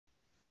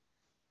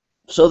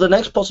So the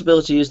next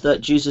possibility is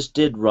that Jesus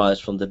did rise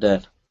from the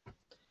dead.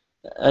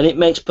 And it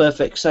makes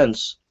perfect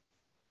sense.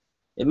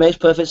 It makes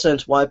perfect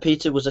sense why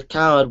Peter was a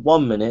coward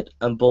one minute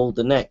and bold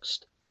the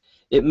next.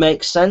 It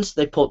makes sense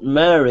they put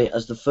Mary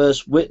as the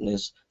first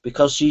witness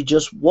because she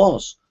just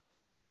was.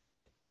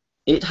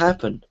 It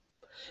happened.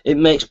 It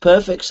makes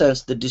perfect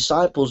sense the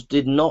disciples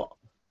did not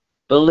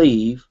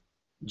believe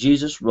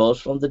Jesus rose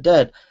from the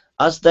dead,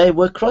 as they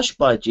were crushed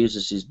by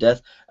Jesus'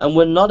 death and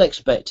were not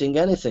expecting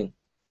anything.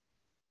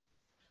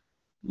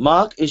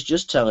 Mark is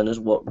just telling us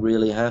what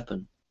really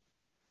happened.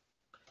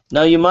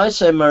 Now you might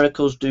say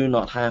miracles do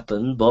not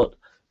happen, but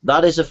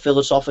that is a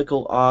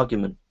philosophical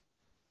argument.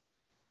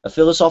 A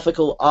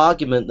philosophical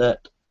argument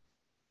that,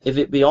 if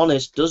it be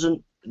honest, does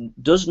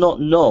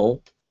not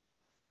know,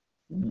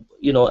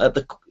 you know,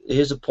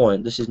 here's a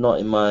point. This is not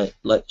in my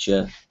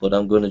lecture, but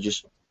I'm going to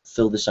just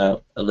fill this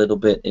out a little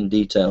bit in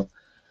detail.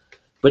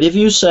 But if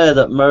you say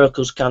that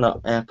miracles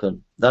cannot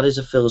happen, that is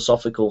a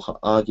philosophical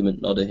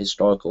argument, not a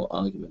historical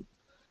argument.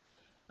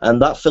 And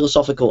that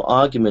philosophical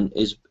argument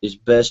is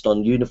based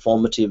on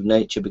uniformity of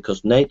nature,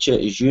 because nature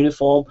is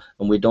uniform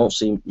and we don't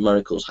see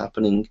miracles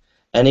happening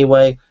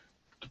anyway.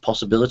 The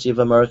possibility of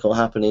a miracle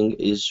happening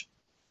is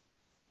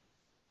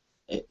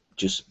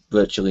just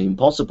virtually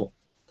impossible.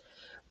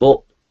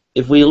 But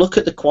if we look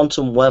at the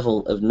quantum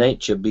level of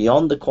nature,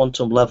 beyond the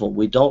quantum level,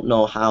 we don't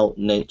know how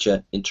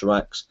nature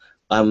interacts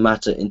and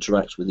matter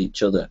interacts with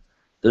each other.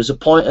 There's a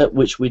point at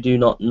which we do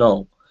not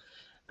know.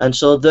 And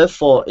so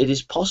therefore it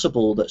is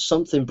possible that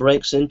something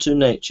breaks into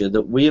nature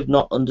that we have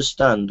not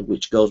understand,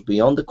 which goes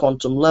beyond the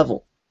quantum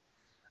level.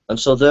 And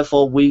so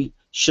therefore we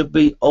should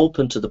be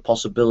open to the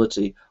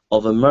possibility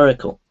of a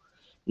miracle.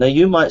 Now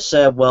you might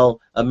say, well,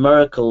 a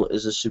miracle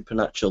is a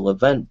supernatural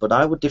event, but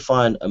I would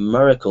define a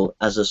miracle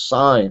as a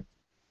sign.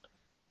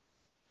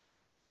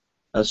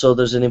 And so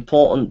there's an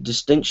important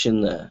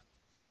distinction there.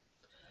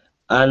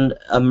 And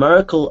a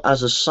miracle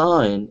as a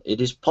sign,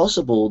 it is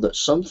possible that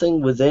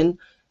something within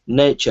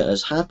nature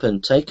has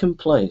happened, taken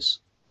place,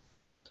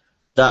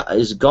 that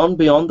is gone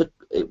beyond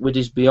it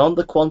is beyond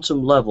the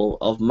quantum level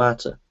of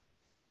matter,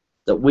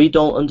 that we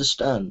don't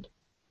understand,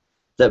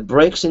 that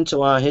breaks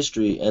into our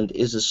history and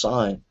is a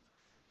sign.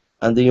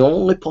 And the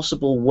only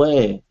possible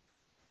way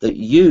that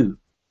you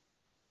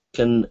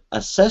can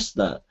assess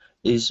that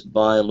is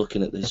by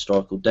looking at the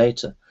historical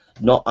data,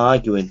 not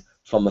arguing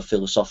from a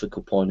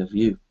philosophical point of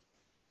view.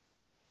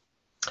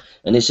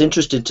 And it's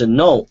interesting to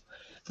note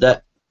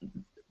that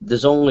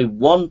there's only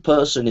one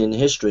person in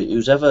history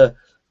who's ever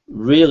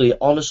really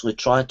honestly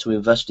tried to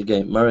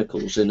investigate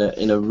miracles in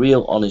a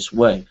real honest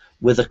way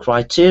with a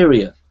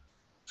criteria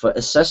for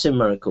assessing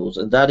miracles,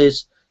 and that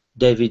is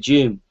David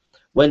Hume.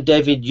 When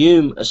David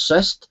Hume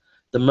assessed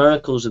the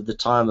miracles of the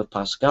time of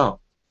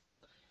Pascal,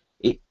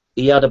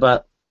 he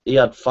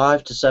had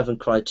 5 to 7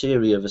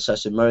 criteria of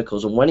assessing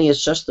miracles, and when he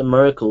assessed the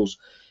miracles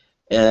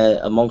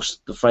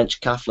amongst the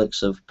French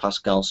Catholics of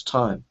Pascal's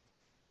time,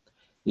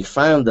 he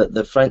found that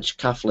the French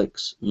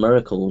Catholics'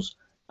 miracles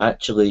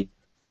actually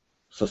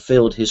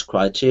fulfilled his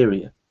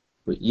criteria,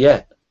 but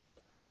yet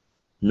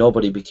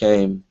nobody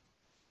became,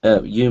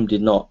 Hume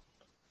did not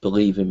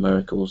believe in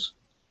miracles,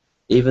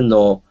 even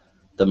though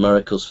the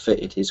miracles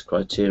fitted his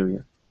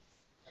criteria.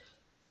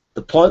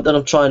 The point that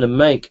I'm trying to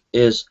make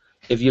is,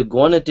 if you're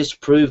going to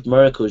disprove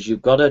miracles,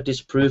 you've got to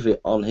disprove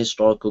it on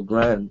historical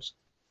grounds.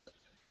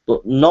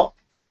 But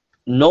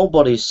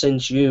nobody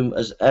since Hume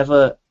has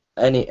ever,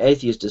 any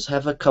atheist has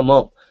ever come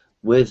up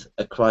with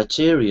a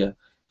criteria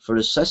for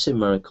assessing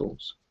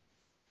miracles.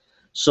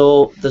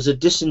 So there's a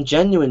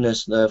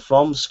disingenuousness there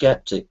from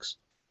skeptics.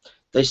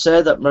 They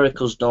say that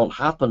miracles don't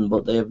happen,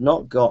 but they have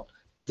not got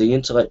the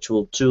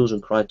intellectual tools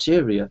and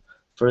criteria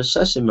for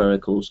assessing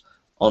miracles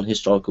on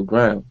historical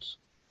grounds.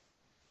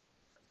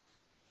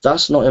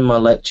 That's not in my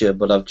lecture,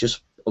 but I've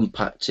just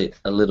unpacked it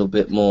a little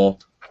bit more.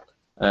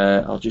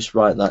 I'll just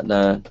write that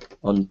down,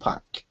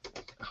 unpack.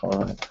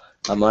 Alright,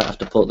 I might have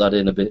to put that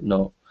in a bit,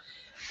 no.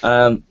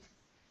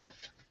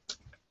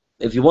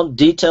 If you want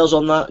details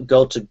on that,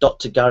 go to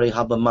Dr. Gary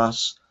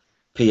Habermas,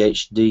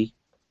 PhD,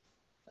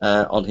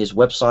 on his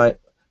website,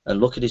 and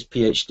look at his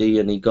PhD,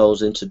 and he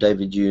goes into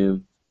David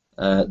Hume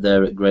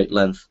there at great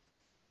length.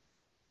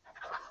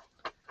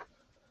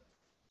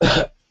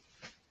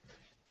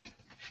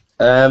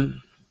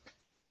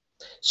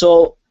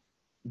 So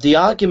the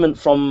argument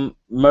from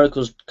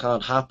miracles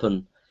can't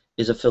happen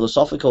is a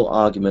philosophical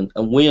argument,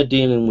 and we are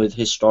dealing with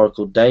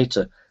historical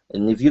data.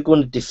 And if you're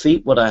going to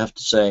defeat what I have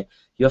to say,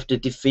 you have to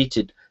defeat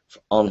it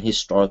on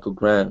historical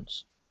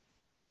grounds.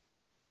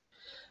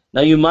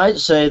 Now you might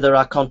say there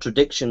are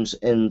contradictions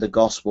in the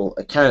gospel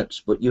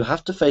accounts, but you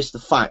have to face the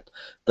fact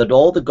that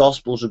all the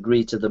gospels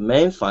agree to the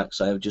main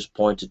facts I have just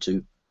pointed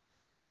to,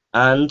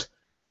 and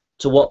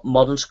to what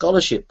modern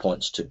scholarship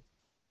points to.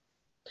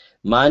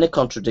 Minor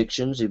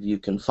contradictions, if you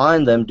can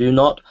find them, do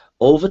not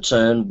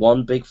overturn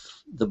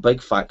the big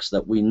facts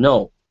that we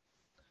know.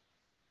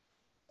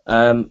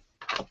 I'll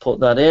put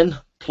that in.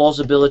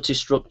 Plausibility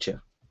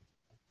structure.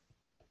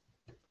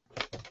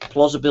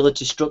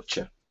 Plausibility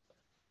structure.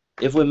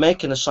 If we're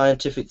making a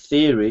scientific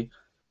theory,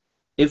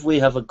 if we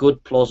have a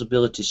good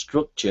plausibility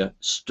structure,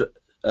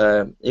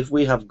 if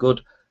we have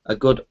a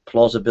good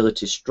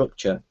plausibility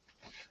structure,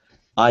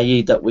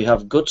 i.e. that we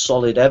have good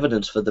solid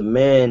evidence for the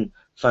main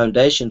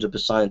foundations of a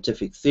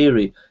scientific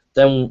theory,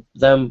 then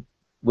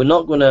we're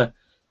not going to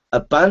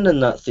abandon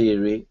that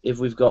theory if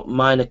we've got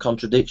minor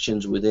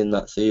contradictions within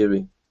that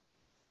theory.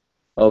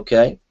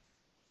 Okay?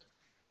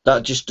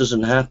 That just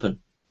doesn't happen.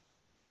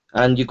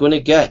 And you're going to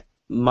get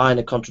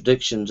minor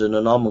contradictions and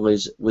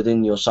anomalies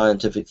within your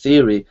scientific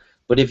theory,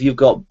 but if you've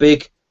got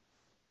big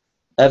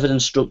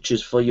evidence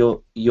structures for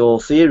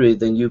your theory,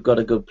 then you've got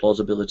a good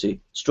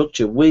plausibility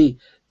structure. We,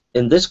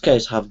 in this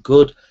case, have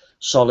good,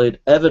 solid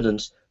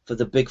evidence for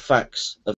the big facts of